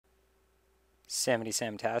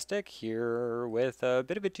Samtastic here with a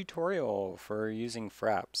bit of a tutorial for using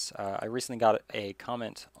Fraps. I recently got a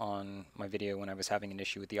comment on my video when I was having an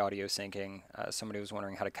issue with the audio syncing. Somebody was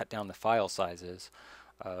wondering how to cut down the file sizes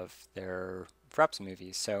of their Fraps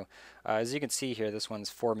movies. So as you can see here, this one's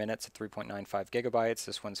 4 minutes at 3.95 gigabytes.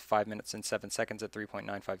 This one's 5 minutes and 7 seconds at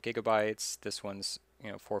 3.95 gigabytes. This one's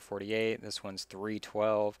 448. This one's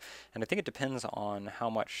 312. And I think it depends on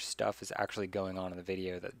how much stuff is actually going on in the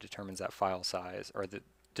video that determines that file size, or that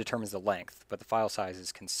determines the length. But the file size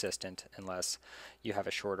is consistent unless you have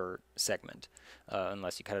a shorter segment,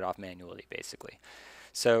 unless you cut it off manually, basically.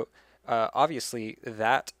 So obviously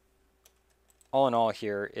that, all in all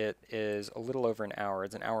here, it is a little over an hour.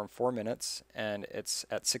 It's an hour and 4 minutes, and it's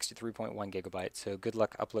at 63.1 gigabytes, so good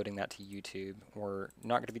luck uploading that to YouTube. We're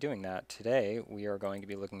not going to be doing that. Today, we are going to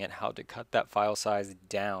be looking at how to cut that file size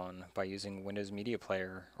down by using Windows Media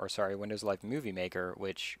Player, or sorry, Windows Live Movie Maker,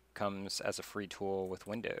 which comes as a free tool with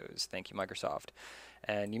Windows. Thank you, Microsoft.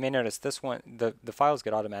 And you may notice this one, the files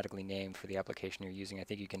get automatically named for the application you're using. I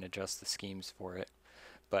think you can adjust the schemes for it.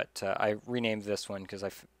 But I renamed this one because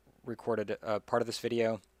I recorded a part of this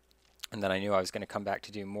video, and then I knew I was going to come back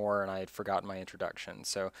to do more, and I had forgotten my introduction.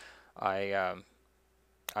 So I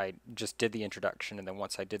just did the introduction, and then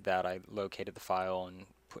once I did that, I located the file and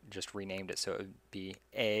just renamed it so it would be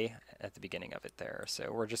A at the beginning of it there.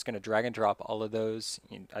 So we're just going to drag and drop all of those.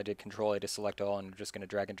 I did Control A to select all, and I'm just going to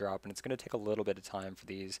drag and drop, and it's going to take a little bit of time for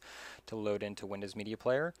these to load into Windows Media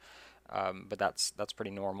Player, but that's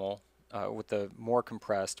pretty normal. With the more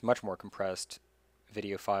compressed, much more compressed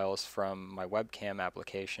video files from my webcam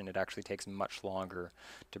application, it actually takes much longer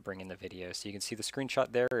to bring in the video. So you can see the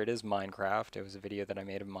screenshot there. It is Minecraft. It was a video that I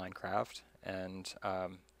made of Minecraft, and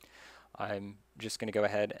I'm just going to go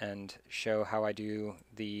ahead and show how I do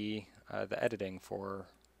the editing for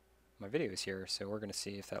my videos here. So we're going to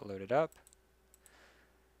see if that loaded up.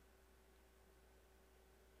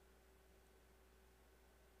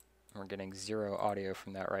 We're getting 0 audio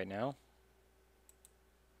from that right now.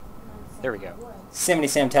 There we go.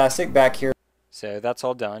 Samtastic back here. So that's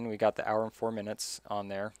all done. We got the hour and 4 minutes on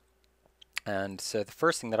there. And so the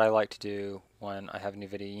first thing that I like to do when I have a new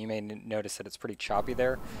video, you may notice that it's pretty choppy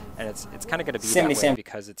there, and it's kind of going to be that way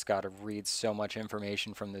because it's got to read so much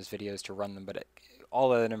information from those videos to run them, but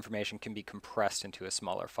all of that information can be compressed into a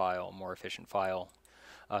smaller file, more efficient file.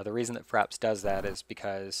 The reason that Fraps does that is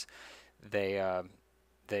because they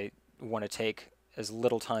want to take as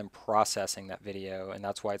little time processing that video, and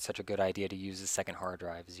that's why it's such a good idea to use a second hard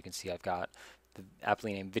drive. As you can see, I've got the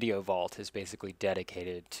aptly named Video Vault is basically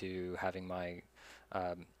dedicated to having my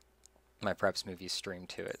my Fraps movies streamed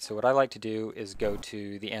to it. So what I like to do is go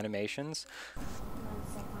to the animations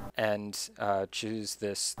and choose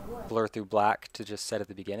this blur through black to just set at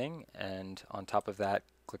the beginning, and on top of that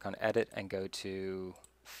click on edit and go to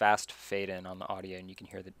fast fade in on the audio, and you can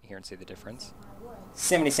hear and see the difference.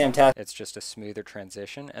 It's just a smoother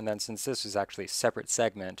transition, and then since this is actually a separate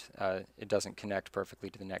segment, it doesn't connect perfectly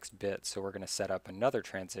to the next bit, so we're going to set up another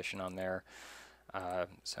transition on there.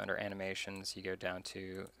 So under animations, you go down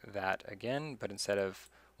to that again, but instead of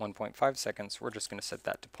 1.5 seconds, we're just going to set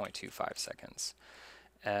that to 0.25 seconds,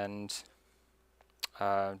 and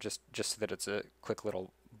just so that it's a quick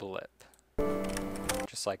little blip,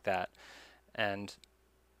 just like that. And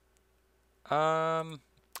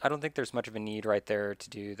I don't think there's much of a need right there to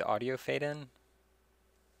do the audio fade in.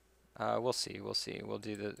 We'll see. We'll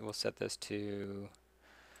set this to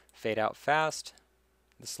fade out fast.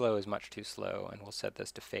 The slow is much too slow, and we'll set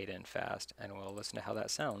this to fade in fast, and we'll listen to how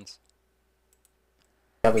that sounds.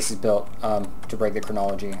 How this is built to break the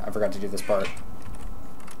chronology. I forgot to do this part.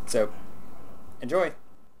 So, enjoy.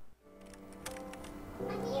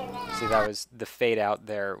 See, that was the fade out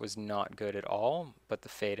there was not good at all, but the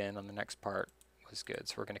fade in on the next part was good.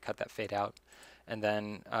 So we're going to cut that fade out, and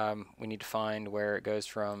then we need to find where it goes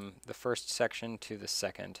from the first section to the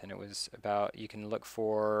second, and it was about, you can look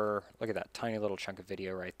at that tiny little chunk of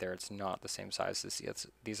video right there. It's not the same size as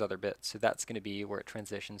these other bits, so that's going to be where it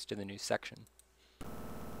transitions to the new section.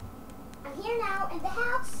 I'm here now in the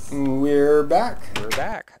house. We're back. We're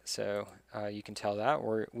back. So you can tell that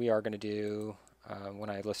we are going to do, when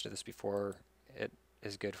I listed this before, it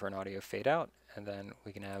is good for an audio fade out, and then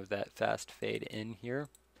we can have that fast fade in here.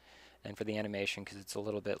 And for the animation, because it's a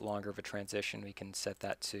little bit longer of a transition, we can set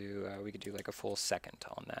that to, we could do like a full second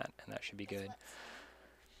on that, and that should be good.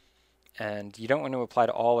 And you don't want to apply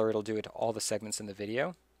to all, or it'll do it to all the segments in the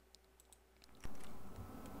video.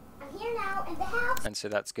 I'm here now in the house. And so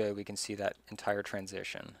that's good. We can see that entire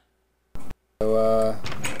transition. So,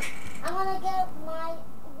 I'm gonna get my...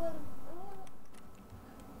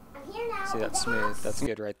 See, that's smooth. That's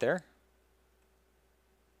good right there.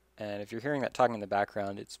 And if you're hearing that talking in the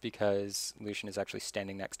background, it's because Lucian is actually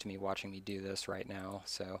standing next to me watching me do this right now.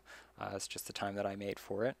 So it's just the time that I made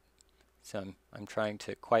for it. So I'm trying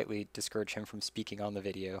to quietly discourage him from speaking on the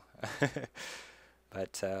video.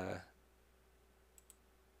 But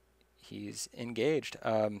he's engaged.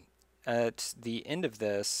 At the end of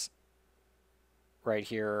this, right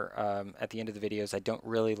here, at the end of the videos, I don't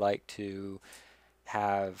really like to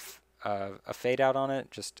have a fade out on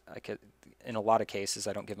it. Just in a lot of cases,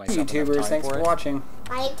 I don't give myself enough YouTubers, time thanks for for it. watching.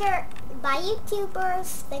 Bye,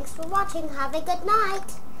 YouTubers. Thanks for watching. Have a good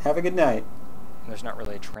night. Have a good night. There's not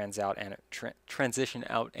really a transition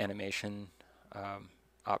out animation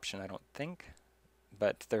option, I don't think.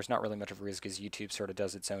 But there's not really much of a risk because YouTube sort of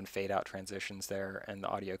does its own fade out transitions there, and the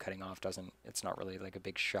audio cutting off doesn't, it's not really like a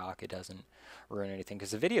big shock. It doesn't ruin anything because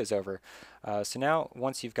the video's over. So now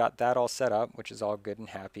once you've got that all set up, which is all good and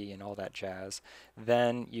happy and all that jazz,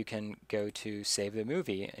 then you can go to save the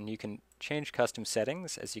movie and you can change custom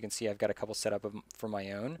settings. As you can see, I've got a couple set up for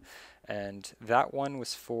my own, and that one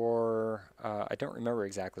was for, I don't remember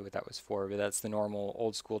exactly what that was for, but that's the normal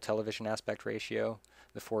old school television aspect ratio.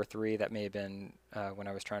 The 4:3, that may have been when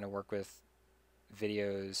I was trying to work with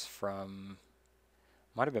videos from,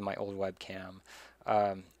 might have been my old webcam.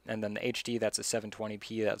 And then the HD, that's a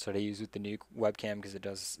 720p. That's what I use with the new webcam because it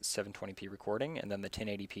does 720p recording. And then the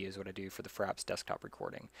 1080p is what I do for the Fraps desktop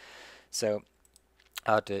recording. So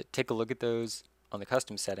to take a look at those on the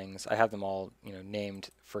custom settings, I have them all named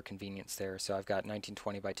for convenience there. So I've got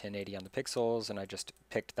 1920 by 1080 on the pixels, and I just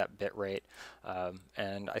picked that bit rate.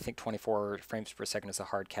 And I think 24 frames per second is a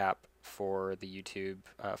hard cap for the YouTube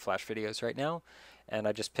Flash videos right now. And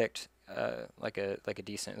I just picked like a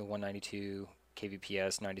decent 192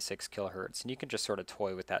 kbps, 96 kilohertz, and you can just sort of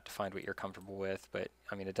toy with that to find what you're comfortable with. But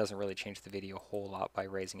I mean, it doesn't really change the video a whole lot by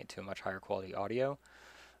raising it to a much higher quality audio.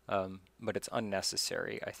 But it's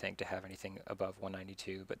unnecessary, I think, to have anything above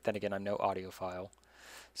 192. But then again, I'm no audiophile.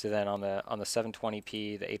 So then on the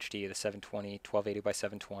 720p, the HD, the 720, 1280 by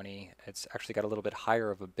 720, it's actually got a little bit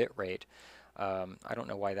higher of a bit rate. I don't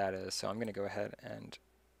know why that is, so I'm going to go ahead and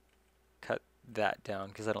cut that down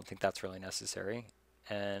because I don't think that's really necessary.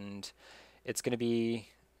 And it's going to be,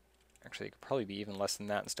 actually it could probably be even less than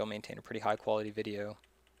that and still maintain a pretty high quality video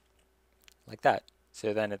like that.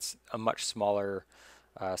 So then it's a much smaller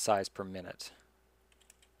size per minute.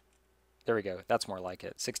 There we go, that's more like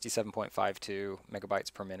it. 67.52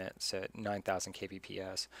 megabytes per minute, so 9,000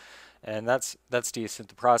 kbps. And that's decent.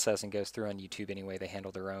 The processing goes through on YouTube anyway. They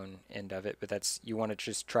handle their own end of it, but that's, you want to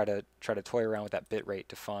just try to toy around with that bit rate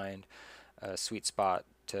to find a sweet spot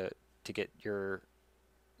to get your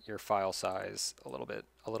file size a little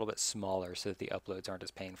bit smaller so that the uploads aren't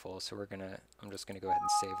as painful. So I'm just gonna go ahead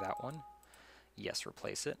and save that one. Yes,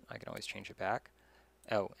 replace it. I can always change it back.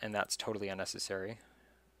 Oh, and that's totally unnecessary.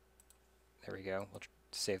 There we go. We'll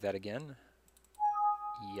save that again.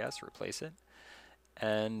 Yes, replace it.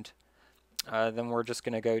 And then we're just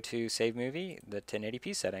going to go to Save Movie, the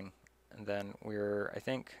 1080p setting. And then I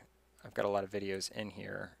think, I've got a lot of videos in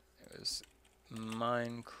here. It was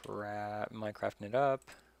Minecrafting it up.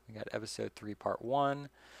 We got episode 3 part 1.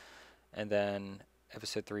 And then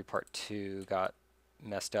episode 3 part 2 got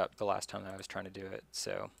messed up the last time that I was trying to do it.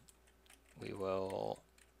 So we will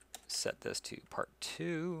set this to part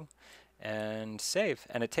 2 and save.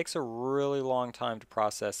 And it takes a really long time to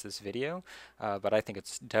process this video, but I think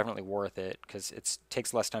it's definitely worth it because it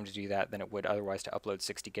takes less time to do that than it would otherwise to upload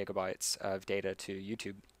 60 gigabytes of data to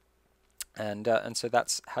YouTube. And so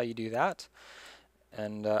that's how you do that.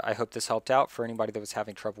 And I hope this helped out for anybody that was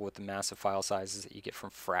having trouble with the massive file sizes that you get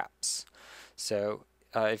from Fraps. So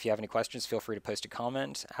if you have any questions, feel free to post a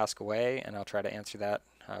comment, ask away, and I'll try to answer that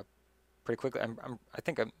pretty quickly. I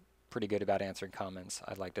think I'm pretty good about answering comments,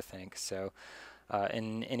 I'd like to think. So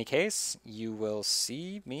in any case, you will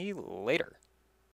see me later.